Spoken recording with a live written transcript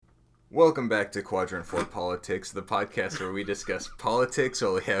Welcome back to Quadrant 4 Politics, the podcast where we discuss politics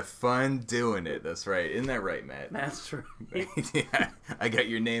while we have fun doing it. That's right. Isn't that right, Matt? That's right. Yeah, I got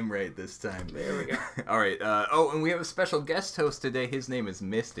your name right this time. There we go. All right. And we have a special guest host today. His name is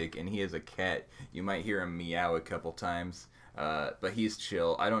Mystic, and he is a cat. You might hear him meow a couple times, but he's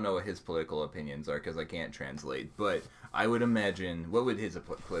chill. I don't know what his political opinions are because I can't translate, but I would imagine, what would his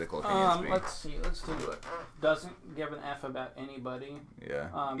political opinions be? Let's see. Let's do it. Doesn't give an F about anybody.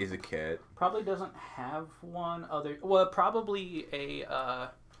 Yeah, he's a cat. Probably doesn't have one other. Well, probably a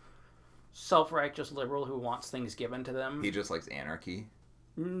self-righteous liberal who wants things given to them. He just likes anarchy.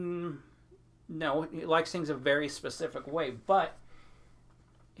 No, he likes things a very specific way, but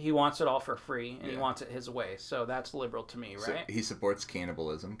he wants it all for free, and he wants it his way. So that's liberal to me, right? So he supports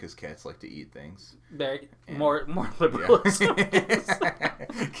cannibalism because cats like to eat things. More liberalism.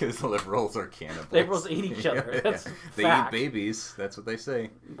 Because liberals are cannibals. Liberals eat each other. That's They fact. eat babies. That's what they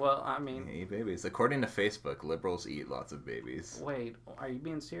say. Well, I mean... They eat babies. According to Facebook, liberals eat lots of babies. Wait, are you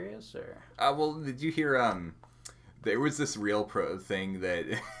being serious, or...? Well, did you hear, there was this real pro thing that...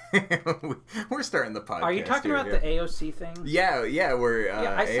 We're starting the podcast. Are you talking about the AOC thing? Yeah, where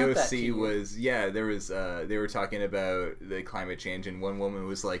I sent that to AOC you. was, there was, they were talking about the climate change, and one woman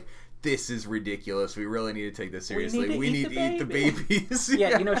was like, this is ridiculous. We really need to take this seriously. We need to eat the babies.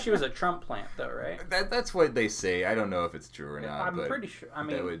 Yeah, she was a Trump plant, though, right? That's what they say. I don't know if it's true or not. I'm pretty sure. I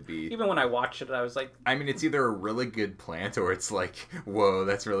mean, that would be... even when I watched it, I was like... I mean, it's either a really good plant or it's like, whoa,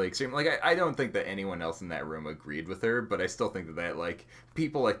 that's really extreme. Like, I don't think that anyone else in that room agreed with her, but I still think that, like,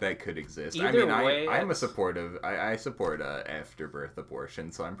 people like that could exist. Either way, I'm a supportive... I support afterbirth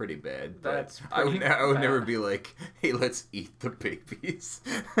abortion, so I'm pretty bad. But That's I would bad. never be like, hey, let's eat the babies.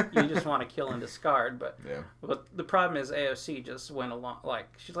 You just want to kill and discard, but the problem is AOC just went along, like,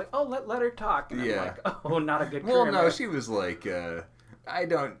 she's like, oh, let her talk, and I'm like, oh, not a good career. Well, no, she was like, I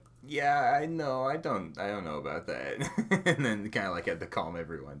don't know about that. And then kind of like had to calm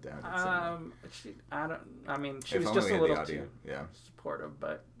everyone down. She was just a little too supportive,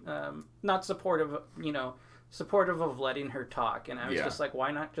 but not supportive, supportive of letting her talk, and I was just like,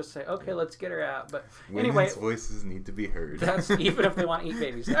 why not just say, okay, let's get her out? But anyway, women's voices need to be heard. That's even if they want to eat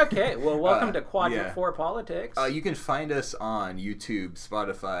babies. Okay, well, welcome to Quadrant 4 Politics. You can find us on YouTube,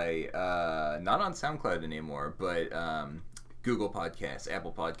 Spotify, not on SoundCloud anymore, but Google Podcasts,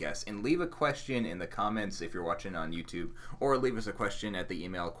 Apple Podcasts, and leave a question in the comments if you're watching on YouTube, or leave us a question at the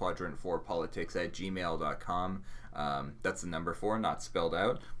email quadrant4politics@gmail.com. That's the number 4, not spelled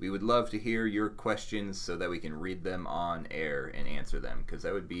out. We would love to hear your questions so that we can read them on air and answer them, because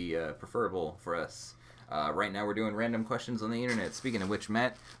that would be preferable for us. Right now we're doing random questions on the internet. Speaking of which,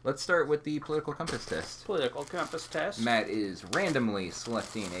 Matt, let's start with the political compass test. Political compass test. Matt is randomly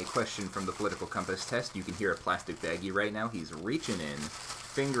selecting a question from the political compass test. You can hear a plastic baggie right now. He's reaching in,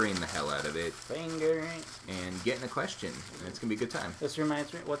 fingering the hell out of it. Fingering. And getting a question. And it's going to be a good time. This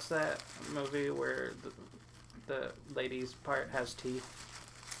reminds me, what's that movie where the lady's part has teeth?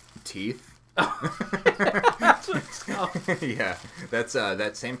 Teeth? That's what it's called. Yeah, that's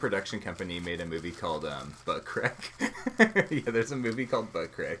that same production company made a movie called Butt Crack. Yeah, there's a movie called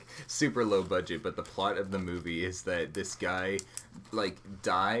Butt Crack. Super low budget, but the plot of the movie is that this guy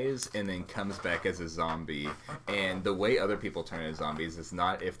dies and then comes back as a zombie, and the way other people turn into zombies is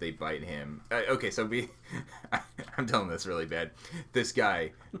not if they bite him. I'm telling this really bad. This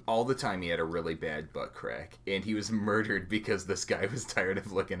guy, all the time he had a really bad butt crack, and he was murdered because this guy was tired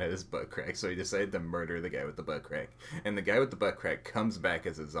of looking at his butt crack, so he decided to murder the guy with the butt crack. And the guy with the butt crack comes back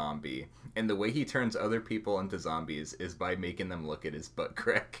as a zombie, and the way he turns other people into zombies is by making them look at his butt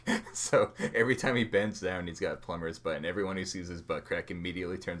crack. So every time he bends down, he's got a plumber's butt, and everyone who sees his butt crack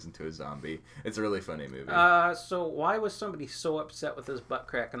immediately turns into a zombie. It's a really funny movie. So why was somebody so upset with his butt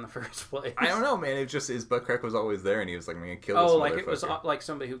crack in the first place? I don't know, man. It just, his butt crack was always there, and he was like, I'm gonna kill this motherfucker. Like it was like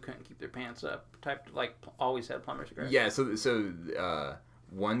somebody who couldn't keep their pants up, always had plumber's crack. Yeah, so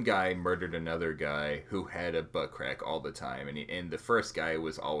one guy murdered another guy who had a butt crack all the time, and the first guy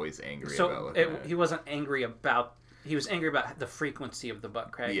was always angry about looking at it. He wasn't angry about... He was angry about the frequency of the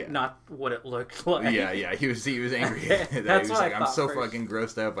butt crack, not what it looked like. Yeah, he was angry. He was like, I'm so fucking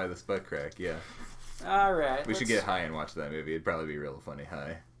grossed out by this butt crack, yeah. All right. We should get high and watch that movie. It'd probably be real funny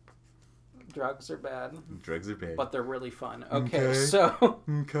high. Drugs are bad. Drugs are bad. But they're really fun. Okay. So...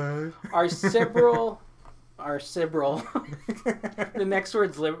 Okay. Our Cibral... The next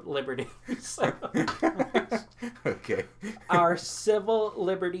word's liberty. So, okay. Our civil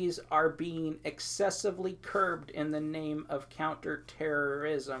liberties are being excessively curbed in the name of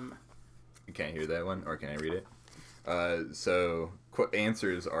counterterrorism. Can I hear that one, or can I read it? So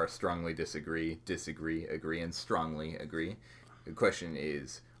answers are strongly disagree, agree, and strongly agree. The question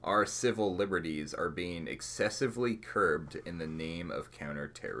is, our civil liberties are being excessively curbed in the name of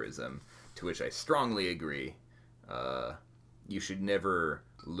counterterrorism, to which I strongly agree. You should never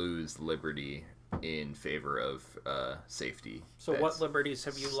lose liberty in favor of safety. So what liberties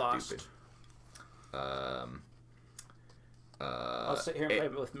have you lost? I'll sit here and play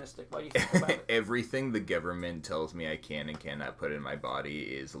with Mystic. What do you think about it? Everything the government tells me I can and cannot put in my body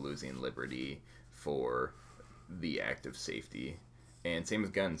is losing liberty for the act of safety. And same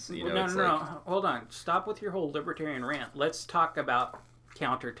with guns. No. Hold on. Stop with your whole libertarian rant. Let's talk about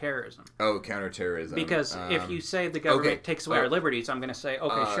counterterrorism. Oh, counterterrorism. Because if you say the government takes away our liberties, I'm going to say,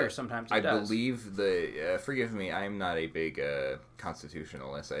 okay, sure, sometimes it does. I believe forgive me, I'm not a big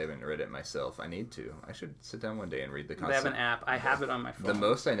constitutionalist. I haven't read it myself. I need to. I should sit down one day and read the Constitution. They have an app. I have it on my phone. The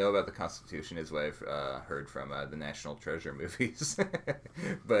most I know about the Constitution is what I've heard from the National Treasure movies.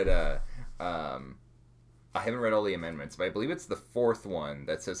 But I haven't read all the amendments, but I believe it's the fourth one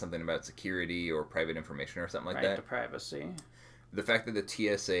that says something about security or private information or something like that. Right to privacy. The fact that the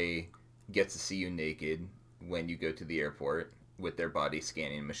TSA gets to see you naked when you go to the airport with their body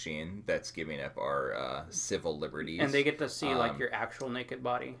scanning machine, that's giving up our civil liberties. And they get to see like your actual naked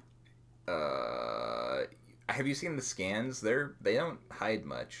body. Have you seen the scans? They don't hide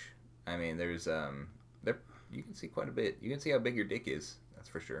much. I mean, there's you can see quite a bit. You can see how big your dick is. That's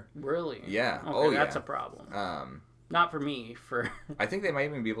for sure. Really? Yeah. Okay, that's a problem. Not for me. I think they might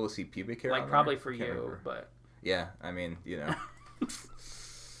even be able to see pubic hair. Like probably for you, remember. But yeah, I mean,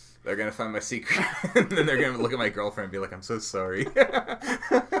 they're gonna find my secret, and then they're gonna look at my girlfriend and be like, "I'm so sorry."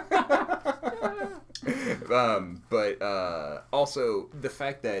 But also the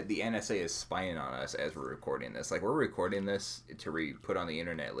fact that the NSA is spying on us as we're recording this. Like, we're recording this to put on the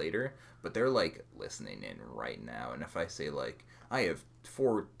internet later, but they're like listening in right now. And if I say like, I have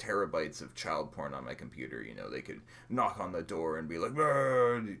 4 terabytes of child porn on my computer, they could knock on the door and be like,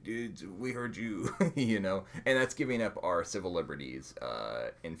 we heard you, and that's giving up our civil liberties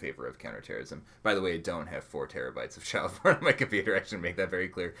in favor of counterterrorism. By the way, I don't have 4 terabytes of child porn on my computer. I should make that very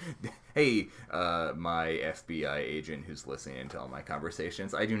clear. Hey, my FBI agent who's listening to all my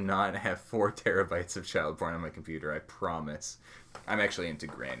conversations, I do not have 4 terabytes of child porn on my computer, I promise. I'm actually into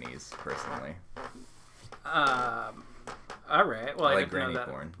grannies, personally. All right. Well, I like like granny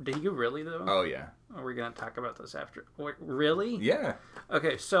porn. Do you really, though? Oh, yeah. Are we going to talk about this after? Really? Yeah.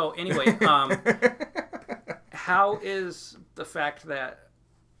 Okay, so anyway, how is the fact that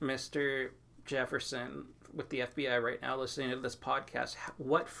Mr. Jefferson with the FBI right now listening to this podcast,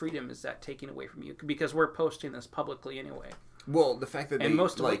 what freedom is that taking away from you? Because we're posting this publicly anyway. Well, the fact that and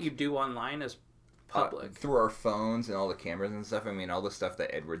most of what you do online is public. Through our phones and all the cameras and stuff. I mean, all the stuff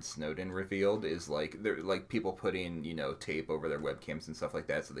that Edward Snowden revealed is like, they're like people putting, tape over their webcams and stuff like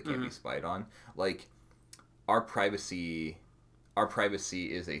that so they can't be spied on. Like, our privacy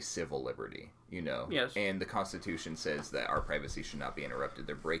is a civil liberty, Yes. And the Constitution says that our privacy should not be interrupted.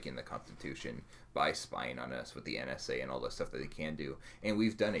 They're breaking the Constitution by spying on us with the NSA and all the stuff that they can do. And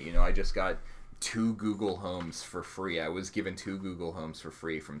we've done it. I just got 2 Google Homes for free. I was given 2 Google Homes for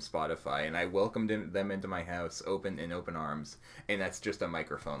free from Spotify, and I welcomed them into my house in open arms, and that's just a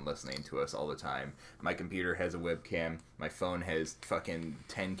microphone listening to us all the time. My computer has a webcam. My phone has fucking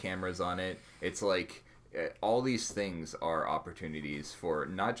 10 cameras on it. It's like, all these things are opportunities for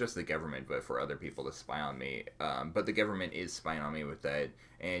not just the government, but for other people to spy on me. But the government is spying on me with that,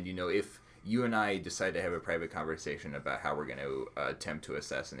 and if you and I decide to have a private conversation about how we're going to attempt to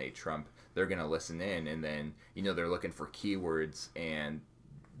assassinate Trump, they're going to listen in, and then, they're looking for keywords, and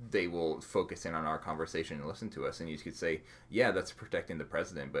they will focus in on our conversation and listen to us. And you could say, yeah, that's protecting the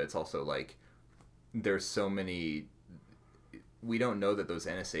president, but it's also like, there's so many, we don't know that those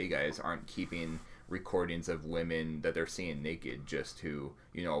NSA guys aren't keeping recordings of women that they're seeing naked just to,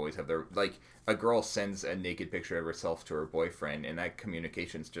 always have their, like, a girl sends a naked picture of herself to her boyfriend, and that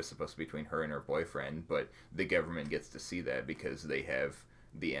communication's just supposed to be between her and her boyfriend, but the government gets to see that because they have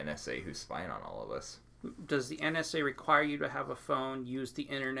the NSA who's spying on all of us. Does the NSA require you to have a phone, use the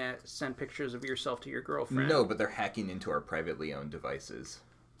internet, send pictures of yourself to your girlfriend? No, but they're hacking into our privately owned devices.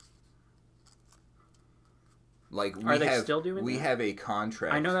 Like, Are they still doing that? We have a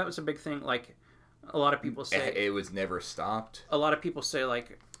contract. I know that was a big thing. Like, a lot of people say... It was never stopped. A lot of people say,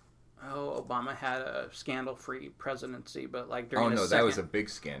 like, oh, Obama had a scandal-free presidency, but, like, during that was a big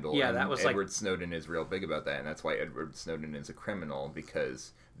scandal. Yeah, that was Edward Snowden is real big about that, and that's why Edward Snowden is a criminal,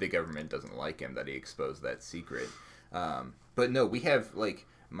 because the government doesn't like him, that he exposed that secret. But no, we have, like,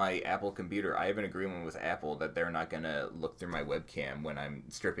 my Apple computer. I have an agreement with Apple that they're not going to look through my webcam when I'm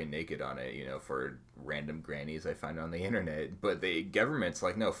stripping naked on it, for random grannies I find on the internet. But the government's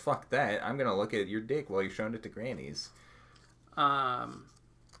like, no, fuck that. I'm going to look at your dick while you're showing it to grannies.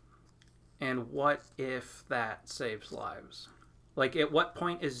 And what if that saves lives? Like, at what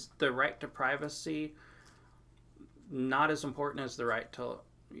point is the right to privacy not as important as the right to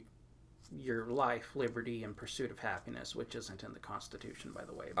your life, liberty, and pursuit of happiness, which isn't in the Constitution, by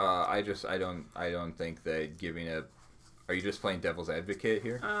the way? I don't think that giving up. Are you just playing devil's advocate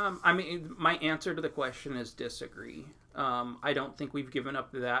here? I mean, my answer to the question is disagree. I don't think we've given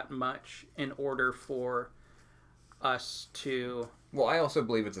up that much in order for us to... Well, I also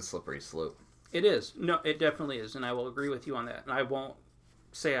believe it's a slippery slope. It is. No, it definitely is, and I will agree with you on that. And I won't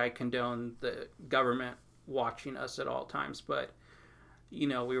say I condone the government watching us at all times, but, you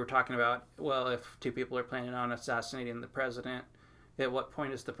know, we were talking about, well, if two people are planning on assassinating the president, at what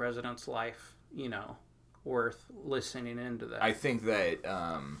point is the president's life, you know, worth listening into that? I think that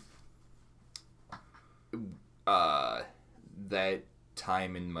that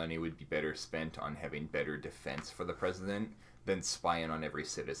time and money would be better spent on having better defense for the president than spying on every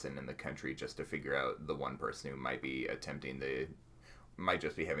citizen in the country just to figure out the one person who might be might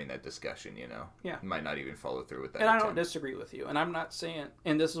just be having that discussion, you know? Yeah. Might not even follow through with that. And attempt. I don't disagree with you. And I'm not saying,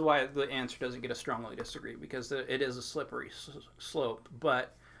 and this is why the answer doesn't get a strongly disagree, because it is a slippery slope,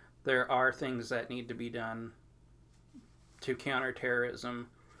 but there are things that need to be done to counter terrorism,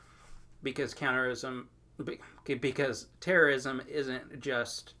 because terrorism isn't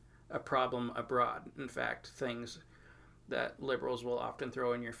just a problem abroad. In fact, things that liberals will often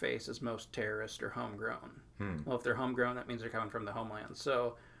throw in your face as most terrorists are homegrown. Well, if they're homegrown, that means they're coming from the homeland.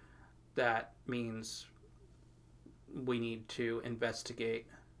 So that means we need to investigate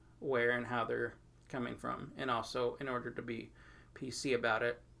where and how they're coming from. And also, in order to be PC about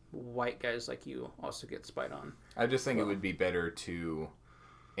it, white guys like you also get spied on. I just think it would be better to,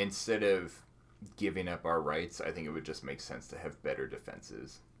 instead of giving up our rights, I think it would just make sense to have better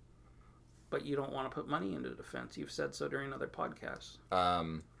defenses. But you don't want to put money into defense. You've said so during other podcasts.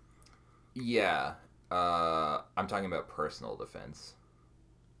 Yeah. I'm talking about personal defense.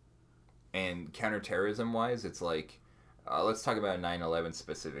 And counterterrorism-wise, it's like, let's talk about 9/11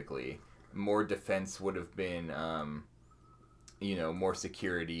 specifically. More defense would have been, more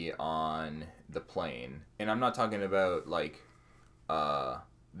security on the plane. And I'm not talking about, like, the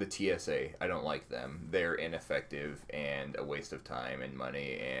TSA. I don't like them. They're ineffective and a waste of time and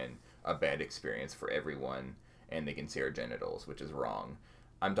money and a bad experience for everyone, and they can see our genitals, which is wrong.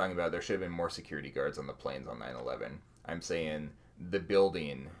 I'm talking about there should have been more security guards on the planes on 9/11. I'm saying the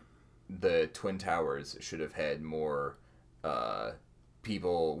building, the Twin Towers, should have had more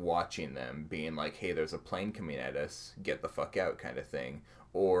people watching them, being like, hey, there's a plane coming at us, get the fuck out, kind of thing.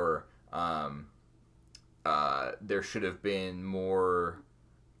 Or there should have been more...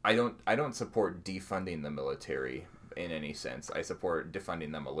 I don't support defunding the military in any sense. I support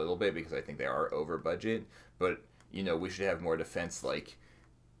defunding them a little bit because I think they are over budget, but we should have more defense. Like,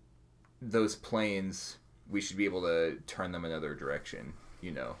 those planes, we should be able to turn them another direction.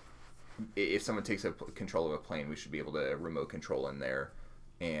 If someone takes control of a plane, we should be able to remote control in there.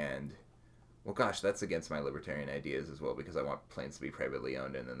 And, well, gosh, that's against my libertarian ideas as well, because I want planes to be privately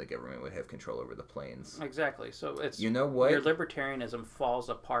owned, and then the government would have control over the planes. Exactly. So it's, you know what? Your libertarianism falls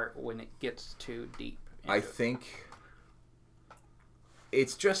apart when it gets too deep. I think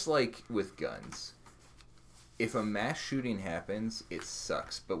it's just like with guns. If a mass shooting happens, it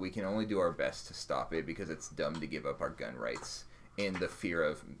sucks, but we can only do our best to stop it because it's dumb to give up our gun rights in the fear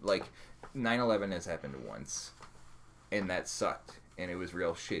of, like, 9/11 has happened once, and that sucked, and it was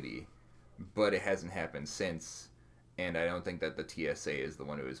real shitty, but it hasn't happened since, and I don't think that the TSA is the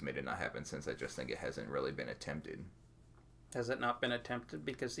one who has made it not happen since. I just think it hasn't really been attempted. Has it not been attempted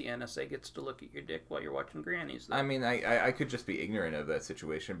because the NSA gets to look at your dick while you're watching Grannies, though? I mean, I could just be ignorant of that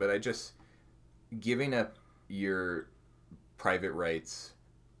situation, but giving up your private rights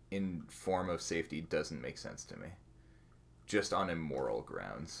in form of safety doesn't make sense to me. Just on immoral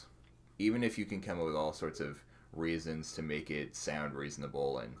grounds. Even if you can come up with all sorts of reasons to make it sound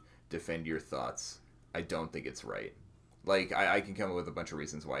reasonable and defend your thoughts, I don't think it's right. Like, I can come up with a bunch of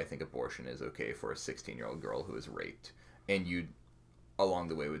reasons why I think abortion is okay for a 16-year-old girl who is raped. And you, along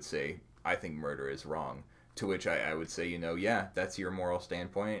the way, would say, I think murder is wrong. To which I would say, yeah, that's your moral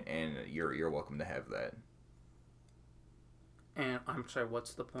standpoint, and you're welcome to have that. And I'm sorry,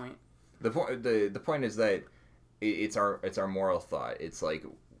 what's the point? The point is that it's our moral thought. It's like,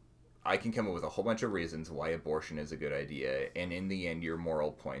 I can come up with a whole bunch of reasons why abortion is a good idea, and in the end, your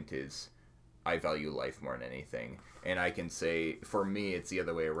moral point is, I value life more than anything. And I can say, for me, it's the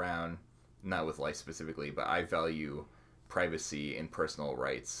other way around, not with life specifically, but I value privacy and personal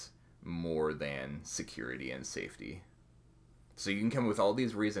rights more than security and safety. So you can come up with all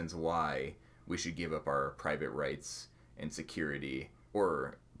these reasons why we should give up our private rights and security,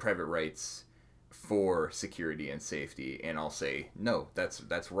 or private rights for security and safety, and I'll say no,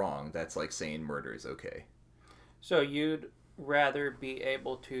 that's wrong. That's like saying murder is okay. So you'd rather be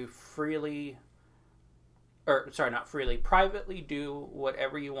able to privately do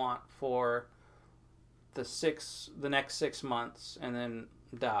whatever you want for the next 6 months and then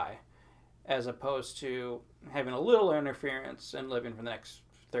die, as opposed to having a little interference and living for the next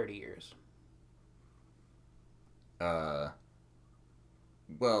 30 years.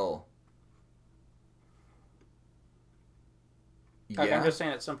 Well, yeah. I'm just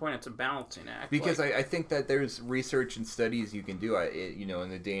saying at some point it's a balancing act. Because I think that there's research and studies you can do. In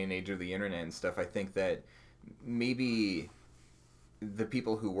the day and age of the internet and stuff, I think that maybe the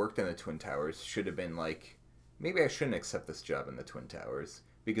people who worked in the Twin Towers should have been like, maybe I shouldn't accept this job in the Twin Towers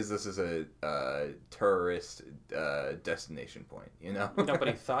because this is a terrorist destination point, you know?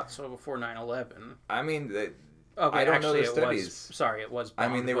 Nobody thought so before 9/11. I mean, okay, I don't know the studies. It was. I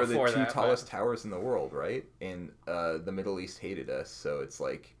mean, they were the two tallest towers in the world, right? And the Middle East hated us, so it's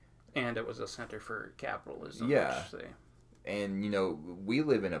like... And it was a center for capitalism. Yeah. And, we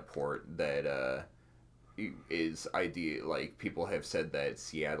live in a port that... is ideal. Like, people have said that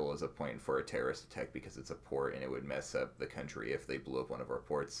Seattle is a point for a terrorist attack because it's a port and it would mess up the country if they blew up one of our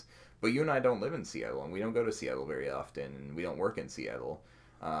ports. But you and I don't live in Seattle, and we don't go to Seattle very often, and we don't work in Seattle.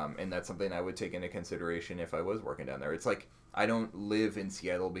 And that's something I would take into consideration if I was working down there. It's like, I don't live in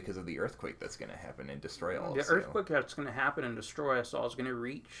Seattle because of the earthquake that's going to happen and destroy all of Seattle. The earthquake that's going to happen and destroy us all is going to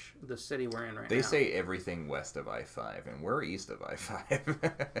reach the city we're in right now. They say everything west of I-5, and we're east of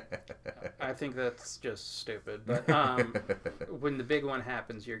I-5. I think that's just stupid. But when the big one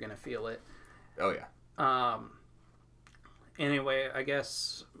happens, you're going to feel it. Oh, yeah. Anyway, I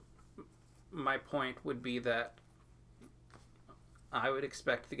guess my point would be that I would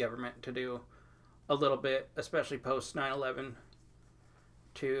expect the government to do a little bit, especially post 9/11,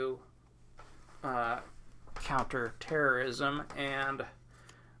 to counter terrorism. And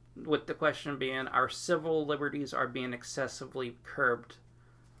with the question being, our civil liberties are being excessively curbed,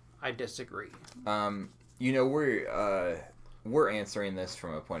 I disagree. We're answering this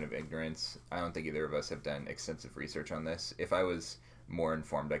from a point of ignorance. I don't think either of us have done extensive research on this. If I was more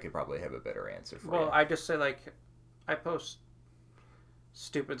informed, I could probably have a better answer for you. Well, I just say, I post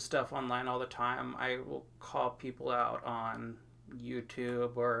stupid stuff online all the time. I will call people out on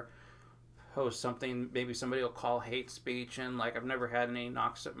YouTube or post something. Maybe somebody will call hate speech, and I've never had any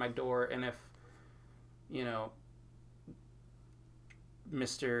knocks at my door. And if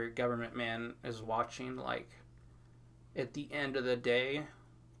Mr. Government Man is watching, at the end of the day,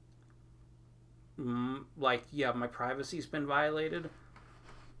 my privacy's been violated,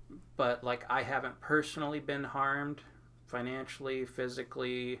 but I haven't personally been harmed financially,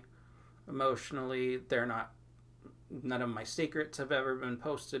 physically, emotionally. None of my secrets have ever been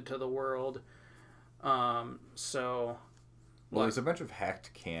posted to the world. Well, there's a bunch of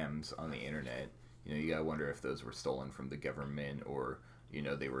hacked cams on the internet. You gotta wonder if those were stolen from the government, or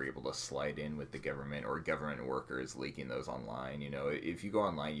they were able to slide in with the government, or government workers leaking those online. If you go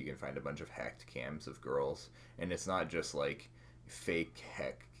online, you can find a bunch of hacked cams of girls, and it's not just fake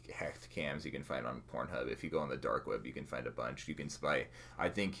hacked cams you can find on Pornhub. If you go on the dark web, you can find a bunch. I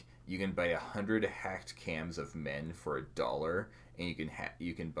think you can buy 100 hacked cams of men for $1, and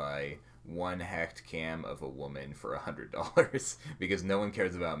you can buy one hacked cam of a woman for $100 because no one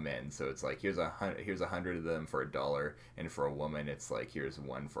cares about men. So it's here's 100 of them for $1, and for a woman it's here's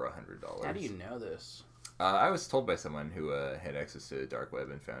one for $100. How do you know this? I was told by someone who had access to the dark web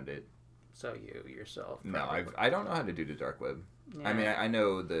and found it. So you yourself? No, I don't know how to do the dark web. Yeah. I mean, I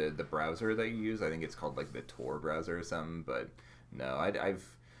know the browser that you use. I think it's called the Tor browser or something. But no,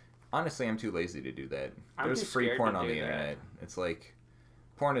 honestly, I'm too lazy to do that. There's free porn on the internet. It's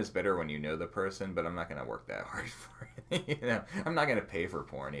porn is better when you know the person, but I'm not gonna work that hard for it. I'm not gonna pay for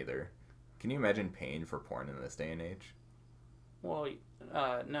porn either. Can you imagine paying for porn in this day and age? Well,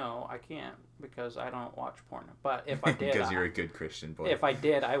 no, I can't, because I don't watch porn. But if I did... Because you're a good Christian boy. If I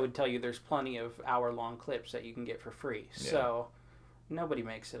did, I would tell you there's plenty of hour-long clips that you can get for free. Yeah. So, nobody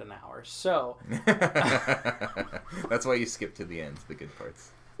makes it an hour. So... That's why you skip to the end, the good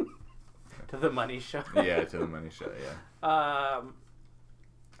parts. To the money shot. Yeah, to the money shot, yeah.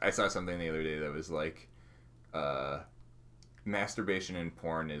 I saw something the other day that was masturbation and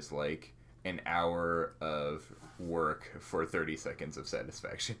porn is an hour of work for 30 seconds of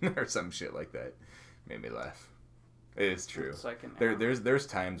satisfaction or some shit like that. Made me laugh. It is true. There's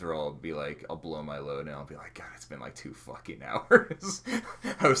times where I'll be I'll blow my load and I'll be God, it's been 2 fucking hours.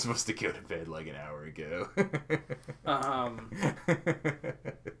 I was supposed to go to bed an hour ago.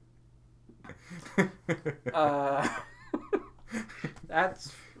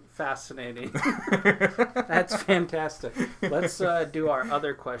 fascinating. That's fantastic. Let's do our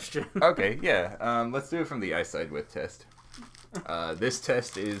other question. Okay, yeah. Let's do it from the eyesight width test. This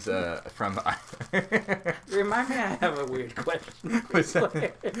test is from. Remind me, I have a weird question.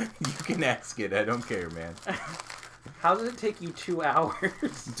 You can ask it. I don't care, man. How does it take you 2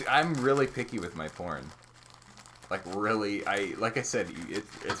 hours? Dude, I'm really picky with my porn. Like really, like I said,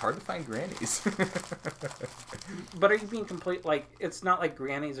 it's hard to find grannies. But are you being complete? Like, it's not like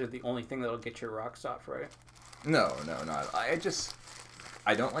grannies are the only thing that'll get your rocks off, right? No, not.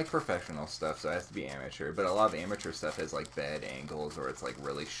 I don't like professional stuff, so it has to be amateur. But a lot of amateur stuff has like bad angles, or it's like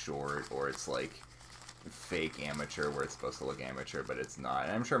really short, or it's like fake amateur where it's supposed to look amateur, but it's not.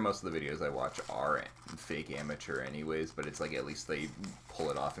 And I'm sure most of the videos I watch are fake amateur anyways, but it's like at least they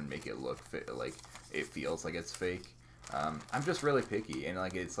pull it off and make it look like it feels like it's fake. I'm just really picky, and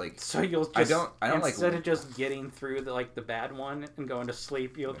like it's like so you'll just I don't instead of just getting through the bad one and going to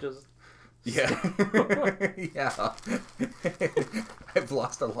sleep, you'll just yeah. Yeah. I've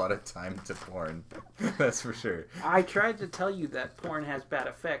lost a lot of time to porn. That's for sure. I tried to tell you that porn has bad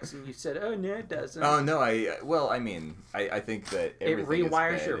effects, and you said, "Oh no, it doesn't." Oh no, I think that it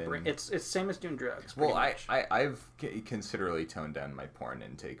rewires your brain. It's same as doing drugs. Well, I've considerably toned down my porn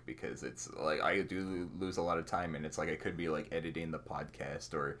intake because it's like I do lose a lot of time, and it's like I could be like editing the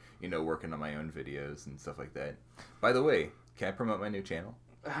podcast or working on my own videos and stuff like that. By the way, can I promote my new channel?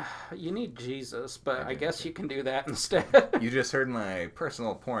 You need Jesus, but I guess you can do that instead. You just heard my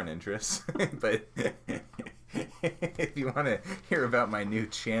personal porn interests, but if you want to hear about my new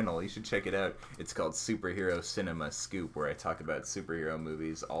channel, you should check it out. It's called Superhero Cinema Scoop, where I talk about superhero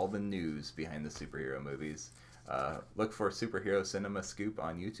movies, all the news behind the superhero movies. Look for Superhero Cinema Scoop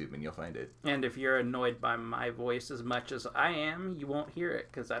on YouTube and you'll find it. And if you're annoyed by my voice as much as I am, you won't hear it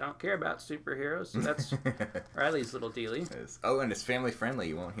because I don't care about superheroes. So that's Riley's little dealie. Oh, and it's family friendly.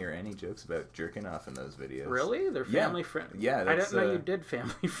 You won't hear any jokes about jerking off in those videos. Really? They're family friendly? Yeah. I didn't know you did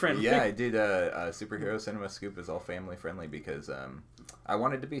family friendly. Yeah, I did. Superhero Cinema Scoop is all family friendly because I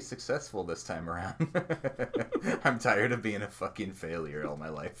wanted to be successful this time around. I'm tired of being a fucking failure all my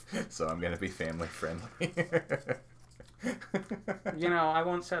life, so I'm going to be family friendly. I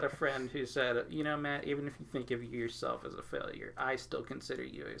once had a friend who said, Matt, even if you think of yourself as a failure, I still consider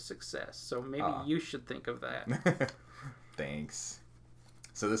you a success. So maybe you should think of that. Thanks.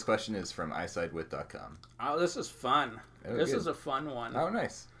 So this question is from eyesightwith.com. Oh, this is fun. This is a fun one. Oh,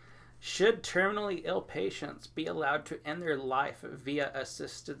 nice. Should terminally ill patients be allowed to end their life via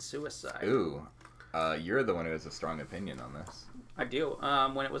assisted suicide? Ooh. You're the one who has a strong opinion on this. I do.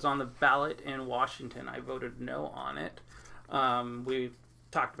 When it was on the ballot in Washington, I voted no on it. We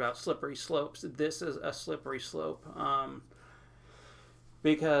talked about slippery slopes. This is a slippery slope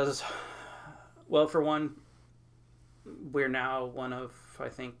because, well, for one, we're now one of, I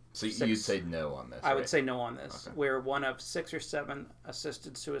think, so you'd say no on this, I would say no on this. Okay. We're one of 6 or 7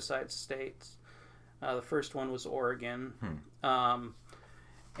 assisted suicide states. The first one was Oregon. And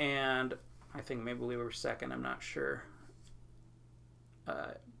I think maybe we were second. I'm not sure.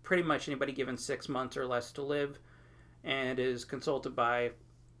 Pretty much anybody given 6 months or less to live and is consulted by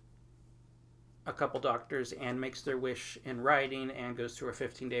a couple doctors and makes their wish in writing and goes through a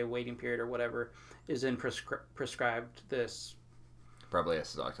 15-day waiting period or whatever is then prescribed this. Probably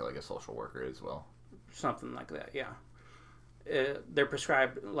has to talk to like a social worker as well. Something like that, yeah. They're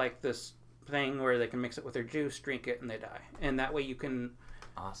prescribed like this thing where they can mix it with their juice, drink it, and they die. And that way you can...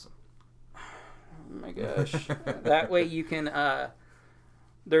 Awesome. Oh my gosh. That way you can...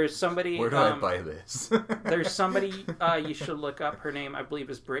 There's somebody... Where do I buy this? There's somebody you should look up. Her name, I believe,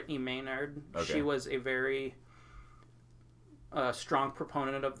 is Brittany Maynard. Okay. She was a very strong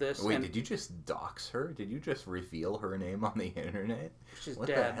proponent of this. Wait, did you just dox her? Did you just reveal her name on the internet? She's what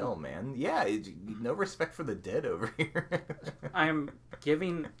dead. What the hell, man? Yeah, no respect for the dead over here. I'm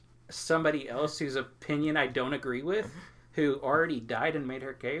giving somebody else whose opinion I don't agree with, who already died and made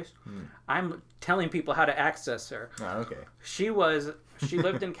her case. I'm telling people how to access her. Oh, okay. She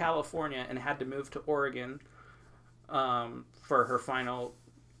lived in California and had to move to Oregon for her final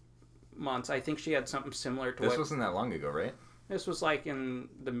months. I think she had something similar to this wasn't that long ago, right? This was like in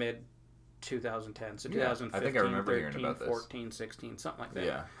the mid 2010s, so 2015, I think I remember 13, hearing about 14, 16, something like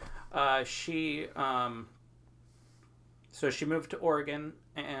that. Yeah. So she moved to Oregon,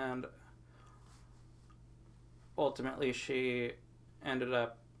 and ultimately she ended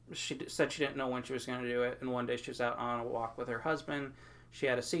up, she said she didn't know when she was going to do it, and one day she was out on a walk with her husband. She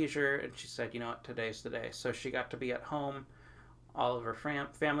had a seizure, and she said, you know what, today's the day. So she got to be at home. All of her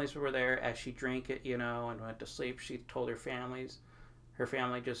families were there. As she drank it, and went to sleep, she told her family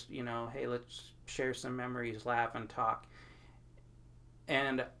just, hey, let's share some memories, laugh, and talk.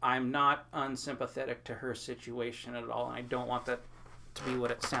 And I'm not unsympathetic to her situation at all, and I don't want that to be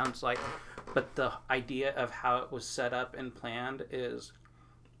what it sounds like. But the idea of how it was set up and planned is,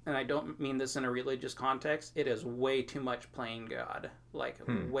 and I don't mean this in a religious context, it is way too much playing God. Like,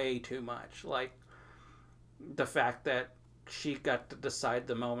 way too much. Like, the fact that she got to decide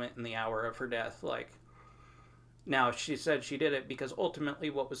the moment and the hour of her death. Like, now, she said she did it because ultimately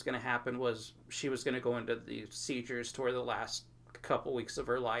what was going to happen was she was going to go into the seizures toward the last couple weeks of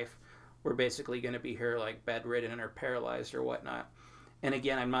her life were basically going to be her, like, bedridden or paralyzed or whatnot. And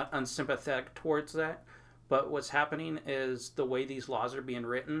again, I'm not unsympathetic towards that, but what's happening is the way these laws are being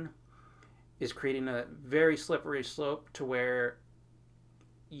written is creating a very slippery slope to where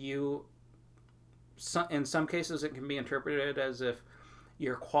in some cases it can be interpreted as if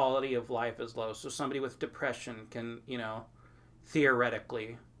your quality of life is low. So somebody with depression can,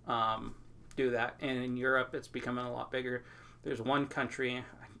 theoretically do that. And in Europe, it's becoming a lot bigger. There's one country,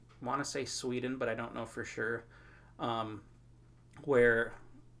 I want to say Sweden, but I don't know for sure, where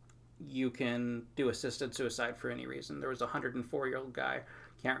you can do assisted suicide for any reason. There was a 104-year-old guy,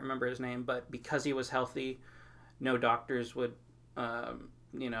 can't remember his name, but because he was healthy, no doctors would,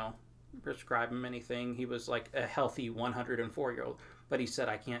 prescribe him anything. He was like a healthy 104-year-old, but he said,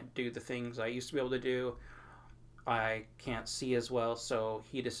 I can't do the things I used to be able to do. I can't see as well, so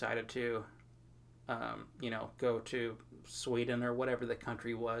he decided to, go to Sweden or whatever the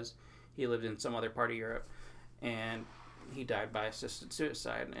country was. He lived in some other part of Europe, and he died by assisted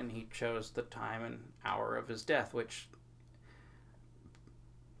suicide, and he chose the time and hour of his death, which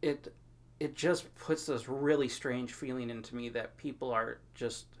it just puts this really strange feeling into me that people are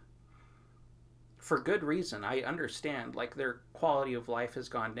just, for good reason, I understand, like, their quality of life has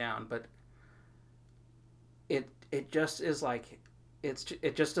gone down, but it just is like,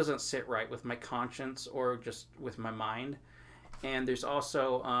 it just doesn't sit right with my conscience or just with my mind. And there's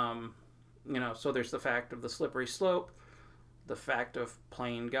also, so there's the fact of the slippery slope, the fact of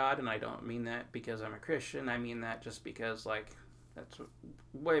playing God, and I don't mean that because I'm a Christian. I mean that just because, like, that's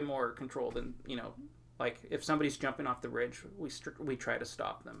way more control than, like, if somebody's jumping off the bridge, we try to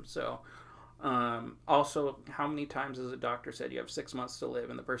stop them. So, also, how many times has a doctor said you have 6 months to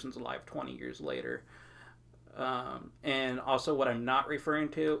live and the person's alive 20 years later? And also what I'm not referring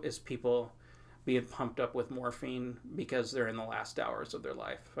to is people being pumped up with morphine because they're in the last hours of their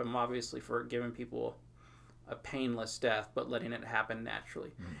life. I'm obviously for giving people a painless death, but letting it happen naturally.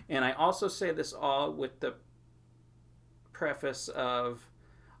 Mm-hmm. And I also say this all with the preface of,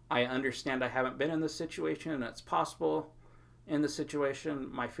 I understand I haven't been in this situation, and it's possible in the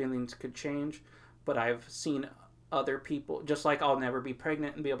situation my feelings could change, but I've seen other people, just like I'll never be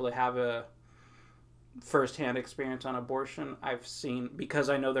pregnant and be able to have a first-hand experience on abortion. I've seen, because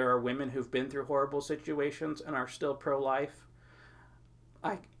I know there are women who've been through horrible situations and are still pro-life,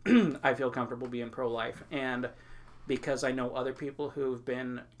 I feel comfortable being pro-life. And because I know other people who've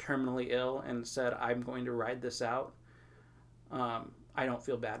been terminally ill and said, I'm going to ride this out, I don't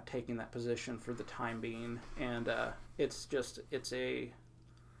feel bad taking that position for the time being. And it's a...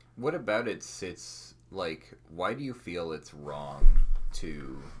 What about it sits, like, why do you feel it's wrong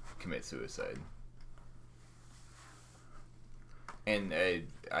to commit suicide? And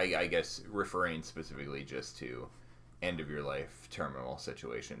I guess referring specifically just to end of your life terminal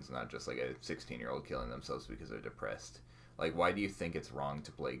situations, not just like a 16-year-old killing themselves because they're depressed. Like, why do you think it's wrong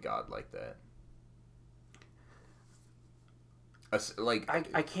to play God like that? Like,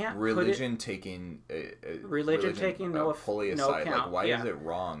 I can't religion taking no fully aside. Account. Like, why is it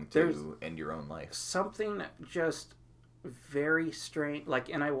wrong to end your own life? Something just very strange. Like,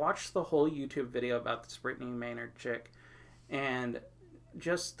 and I watched the whole YouTube video about this Brittany Maynard chick, and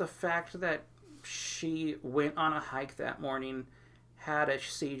just the fact that she went on a hike that morning, had a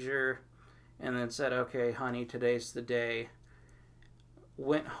seizure, and then said, okay, honey, today's the day.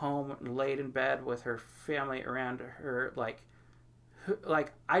 Went home and laid in bed with her family around her. Like,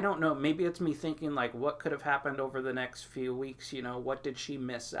 I don't know. Maybe it's me thinking, like, what could have happened over the next few weeks? What did she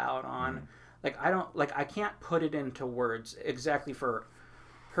miss out on? I can't put it into words exactly for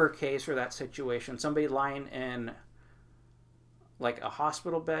her case or that situation. Somebody lying in, like, a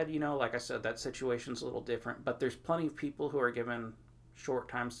hospital bed, like I said, that situation's a little different, but there's plenty of people who are given short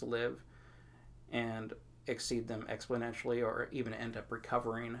times to live and exceed them exponentially or even end up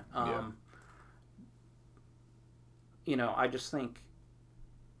recovering. I just think,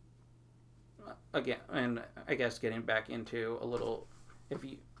 again, and I guess getting back into a little,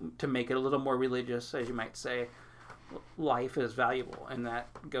 to make it a little more religious, as you might say, life is valuable, and that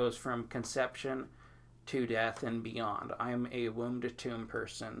goes from conception to death and beyond. I'm a womb to tomb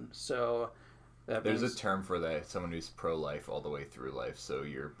person, so There's a term for that. Someone who's pro-life all the way through life. So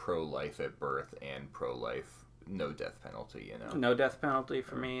you're pro-life at birth and pro-life, no death penalty, you know? No death penalty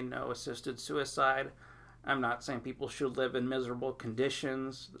for me, no assisted suicide. I'm not saying people should live in miserable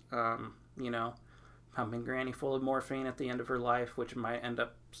conditions, you know, pumping Granny full of morphine at the end of her life, which might end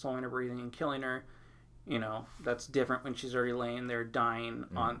up slowing her breathing and killing her. You know, that's different when she's already laying there dying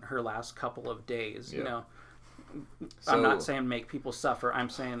on her last couple of days, you know. So, I'm not saying make people suffer. I'm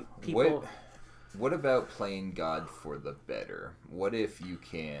saying people... What about playing God for the better? What if you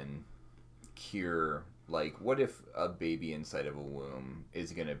can cure... Like, what if a baby inside of a womb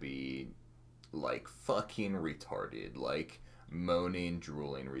is going to be, like, fucking retarded? Like, moaning,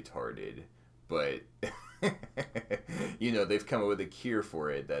 drooling retarded. But, you know, they've come up with a cure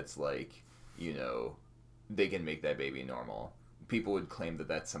for it that's, like, you know, they can make that baby normal. People would claim that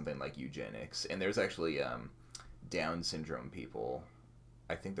that's something like eugenics. And there's actually Down syndrome people.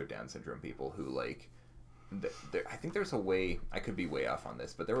 I think they're Down syndrome people who, like... I think there's a way, I could be way off on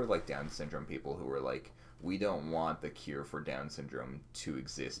this, but there were like Down syndrome people who were like, we don't want the cure for Down syndrome to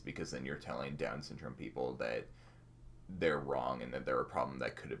exist because then you're telling Down syndrome people that they're wrong and that they're a problem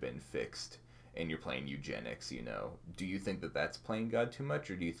that could have been fixed, and you're playing eugenics, you know. Do you think that that's playing God too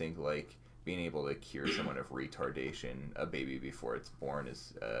much, or do you think like being able to cure someone of retardation, a baby before it's born,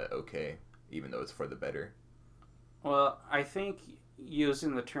 is okay, even though it's for the better? Well, I think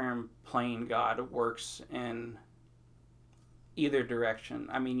using the term playing God works in either direction.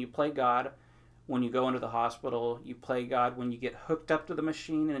 I mean, you play God when you go into the hospital, you play God when you get hooked up to the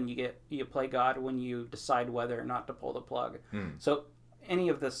machine, and you play God when you decide whether or not to pull the plug. So any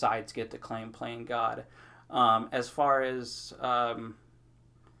of the sides get to claim playing God. As far as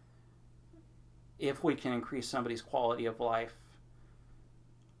if we can increase somebody's quality of life,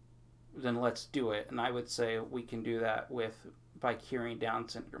 then let's do it. And I would say we can do that by curing Down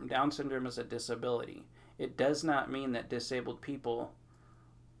syndrome. Down syndrome is a disability. It does not mean that disabled people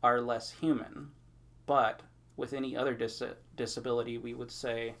are less human, but with any other disability, we would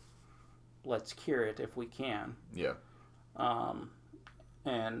say, let's cure it if we can. Yeah.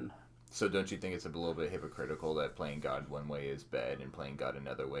 And so don't you think it's a little bit hypocritical that playing God one way is bad and playing God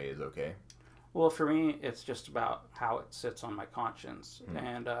another way is okay? Well, for me, it's just about how it sits on my conscience.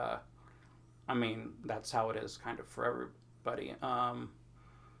 And, I mean, that's how it is kind of for everybody. I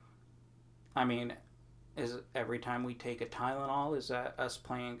mean, is every time we take a Tylenol, is that us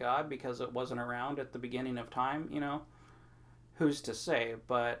playing God because it wasn't around at the beginning of time? You know, who's to say?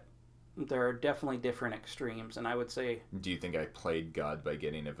 But there are definitely different extremes, and I would say... Do you think I played God by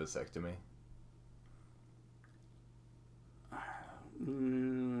getting a vasectomy?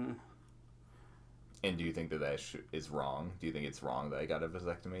 And do you think that is wrong? Do you think it's wrong that I got a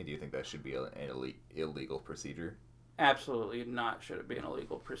vasectomy? Do you think that should be an illegal procedure? Absolutely not. Should it be an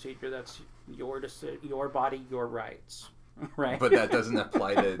illegal procedure? That's your body, your rights, right? But that doesn't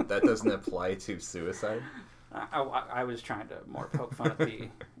apply to suicide. I was trying to more poke fun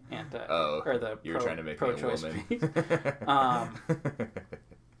at the or the you were trying to make me a woman.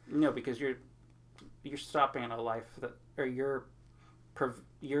 No, because you're stopping a life that, or you're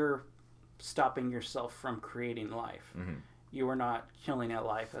stopping yourself from creating life. You are not killing a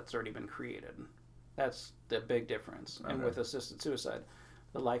life that's already been created. That's the big difference. Okay. And with assisted suicide,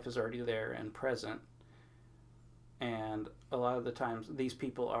 the life is already there and present. And a lot of the times, these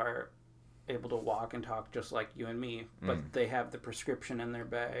people are able to walk and talk just like you and me, but they have the prescription in their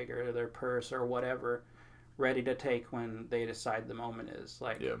bag or their purse or whatever ready to take when they decide the moment is.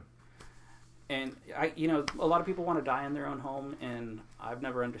 Like, yeah. And a lot of people want to die in their own home, and I've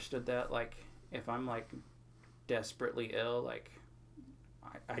never understood that. Like, if I'm like desperately ill, like,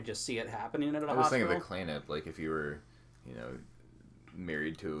 I just see it happening at a hospital. I was thinking of the cleanup, like if you were,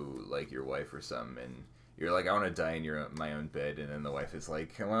 married to like your wife or something, and you're like, I want to die in my own bed, and then the wife is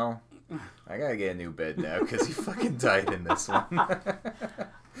like, well, I gotta get a new bed now because you fucking died in this one.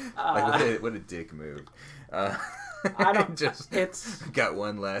 Like what a dick move. I don't. It's got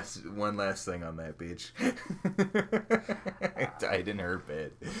one last thing on that bitch. I died in her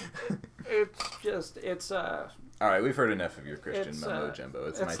bed. It's All right, we've heard enough of your Christian mumbo jumbo.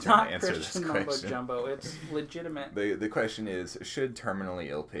 It's my turn to answer this question. Mumbo jumbo. It's legitimate. The question is: should terminally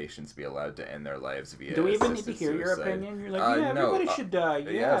ill patients be allowed to end their lives via? Do we even need to hear your opinion? You're like, everybody should die.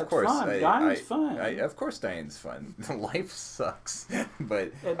 Yeah, of course. Fun. Dying's fun. Of course, dying's fun. Life sucks,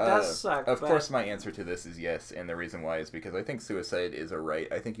 but it does suck. Of course, my answer to this is yes, and the reason why is because I think suicide is a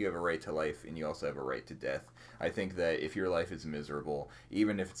right. I think you have a right to life, and you also have a right to death. I think that if your life is miserable,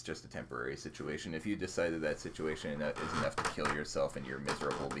 even if it's just a temporary situation, if you decide that situation situation is enough to kill yourself and you're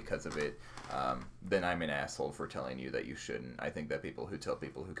miserable because of it, then I'm an asshole for telling you that you shouldn't. I think that people who tell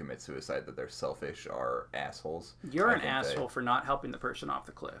people who commit suicide that they're selfish are assholes. You're an asshole for not helping the person off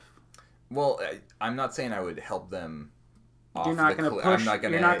the cliff. Well, I'm not saying I would help them. You're not going to push.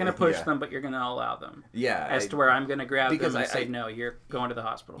 You're not going to push them, but you're going to allow them. Yeah. As to where I'm going to grab them and say, no, you're going to the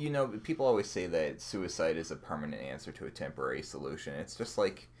hospital. You know, people always say that suicide is a permanent answer to a temporary solution. It's just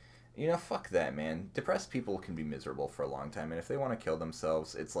like, you know, fuck that, man. Depressed people can be miserable for a long time, and if they want to kill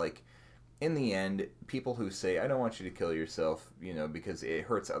themselves, it's like, in the end, people who say, I don't want you to kill yourself, you know, because it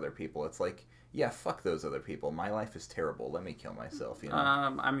hurts other people, it's like, yeah, fuck those other people. My life is terrible. Let me kill myself, you know?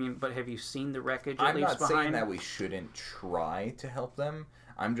 I mean, but have you seen the wreckage at I'm least behind? I'm not saying that we shouldn't try to help them.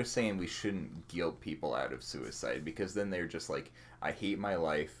 I'm just saying we shouldn't guilt people out of suicide, because then they're just like, I hate my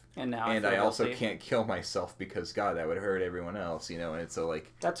life, and I also can't kill myself because, God, that would hurt everyone else, you know? And it's so,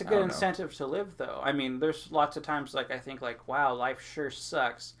 like... That's a good incentive to live, though. I mean, there's lots of times, like, I think, like, wow, life sure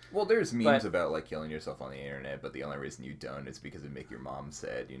sucks. Well, there's memes about, like, killing yourself on the internet, but the only reason you don't is because it'd make your mom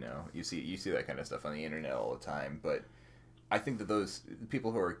sad, you know? You see that kind of stuff on the internet all the time, but I think that those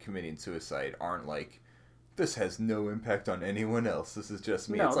people who are committing suicide aren't like, this has no impact on anyone else, this is just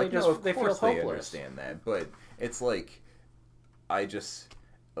me. No, it's like, they feel hopeless. They understand that, but it's like,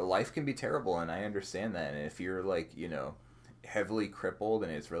 life can be terrible, and I understand that, and if you're, like, you know, heavily crippled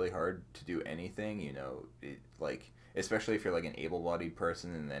and it's really hard to do anything, you know, like, especially if you're, like, an able-bodied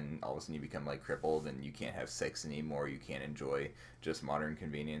person, and then all of a sudden you become, like, crippled and you can't have sex anymore, you can't enjoy just modern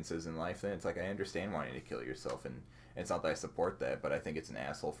conveniences in life, then it's like, I understand wanting to kill yourself, and it's not that I support that, but I think it's an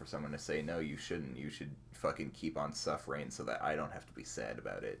asshole for someone to say, no, you shouldn't, you should fucking keep on suffering so that I don't have to be sad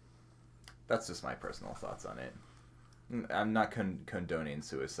about it. That's just my personal thoughts on it. I'm not condoning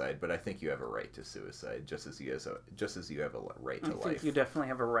suicide, but I think you have a right to suicide, just as you have a right to life. I think you definitely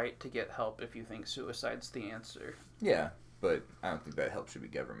have a right to get help if you think suicide's the answer. Yeah, but I don't think that help should be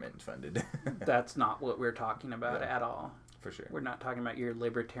government funded. That's not what we're talking about at all. For sure. We're not talking about your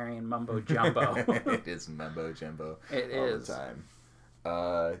libertarian mumbo jumbo. It is mumbo jumbo. It all is. The time.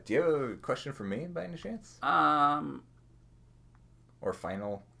 Do you have a question for me by any chance? Or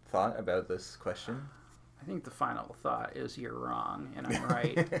final thought about this question? I think the final thought is you're wrong and I'm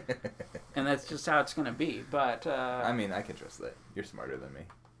right. And that's just how it's going to be. But I mean, I can trust that. You're smarter than me.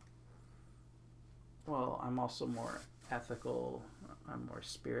 Well, I'm also more ethical. I'm more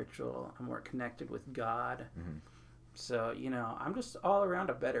spiritual. I'm more connected with God. Mm-hmm. So, you know, I'm just all around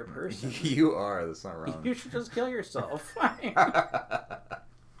a better person. You are. That's not wrong. You should just kill yourself. Okay,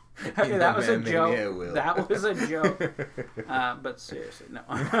 that was a joke. That was a joke. But seriously, no.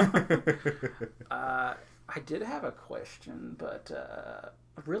 I did have a question, but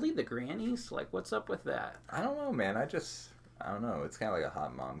really, the grannies? Like, what's up with that? I don't know, man. I don't know. It's kind of like a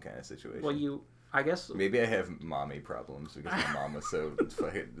hot mom kind of situation. Well, I guess... Maybe I have mommy problems because my mom was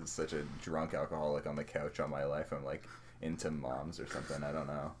such a drunk alcoholic on the couch all my life. I'm, like, into moms or something. I don't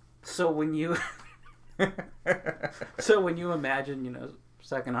know. So when you... imagine, you know,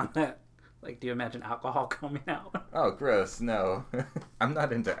 sucking on that, like, do you imagine alcohol coming out? Oh, gross. No. I'm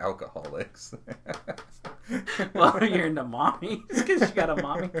not into alcoholics. Well, you're into mommies because you got a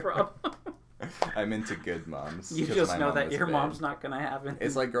mommy problem. I'm into good moms. You just know that your mom's not going to have it.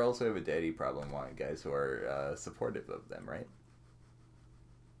 It's like girls who have a daddy problem want guys who are supportive of them, right?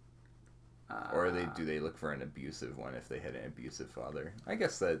 Or do they look for an abusive one if they had an abusive father? I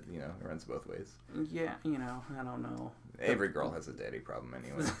guess that, you know, it runs both ways. Yeah, you know, I don't know. Every girl has a daddy problem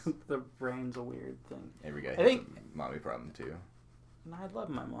anyway. The brain's a weird thing. Every guy has a mommy problem too. No, I love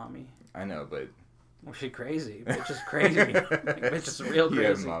my mommy. I know, but... Well, she's crazy. Bitch is crazy. Bitch is real crazy. You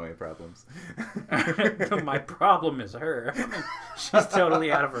have mommy problems. My problem is her. She's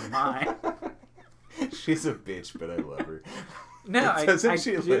totally out of her mind. She's a bitch, but I love her. No, Doesn't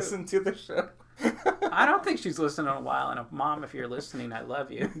she listen to the show? I don't think she's listened in a while. And Mom, if you're listening, I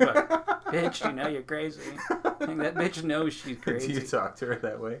love you. But bitch, you know you're crazy. I think that bitch knows she's crazy. Do you talk to her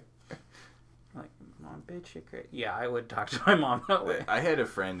that way? Like, Mom, bitch, you're crazy. Yeah, I would talk to my mom that way. I had a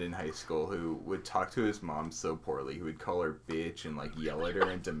friend in high school who would talk to his mom so poorly. He would call her bitch and, like, yell at her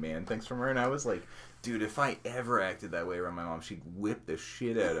and demand things from her. And I was like, dude, if I ever acted that way around my mom, she'd whip the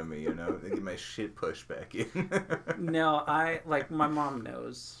shit out of me, you know? And get my shit pushed back in. No, my mom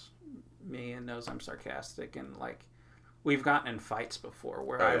knows me and knows I'm sarcastic. And, like, we've gotten in fights before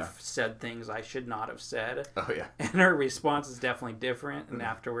where I've said things I should not have said. Oh, yeah. And her response is definitely different. And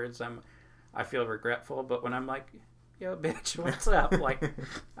afterwards, I feel regretful. But when I'm like, yo, bitch, what's up? Like,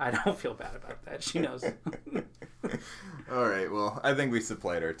 I don't feel bad about that. She knows. All right. Well, I think we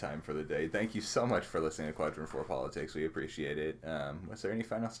supplied our time for the day. Thank you so much for listening to Quadrant 4 Politics. We appreciate it. Was there any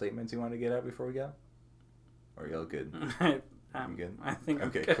final statements you want to get out before we go? Or are you all good? You good? I think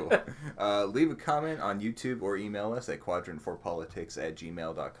okay, cool. Leave a comment on YouTube or email us at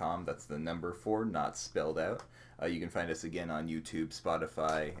quadrant4politics@gmail.com. That's the number 4, not spelled out. You can find us again on YouTube,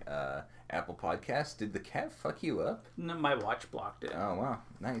 Spotify, Apple Podcasts. Did the cat fuck you up? No, my watch blocked it. Oh, wow.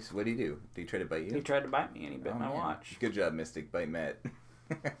 Nice. What did he do? Did he try to bite you? He tried to bite me and he bit my watch. Good job, Mystic. Bite Matt.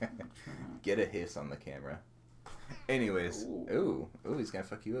 Get a hiss on the camera. Anyways. Ooh, he's gonna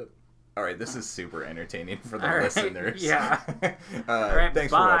fuck you up. Alright, this is super entertaining for the listeners. Yeah.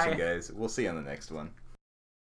 Thanks for watching, guys. We'll see you on the next one.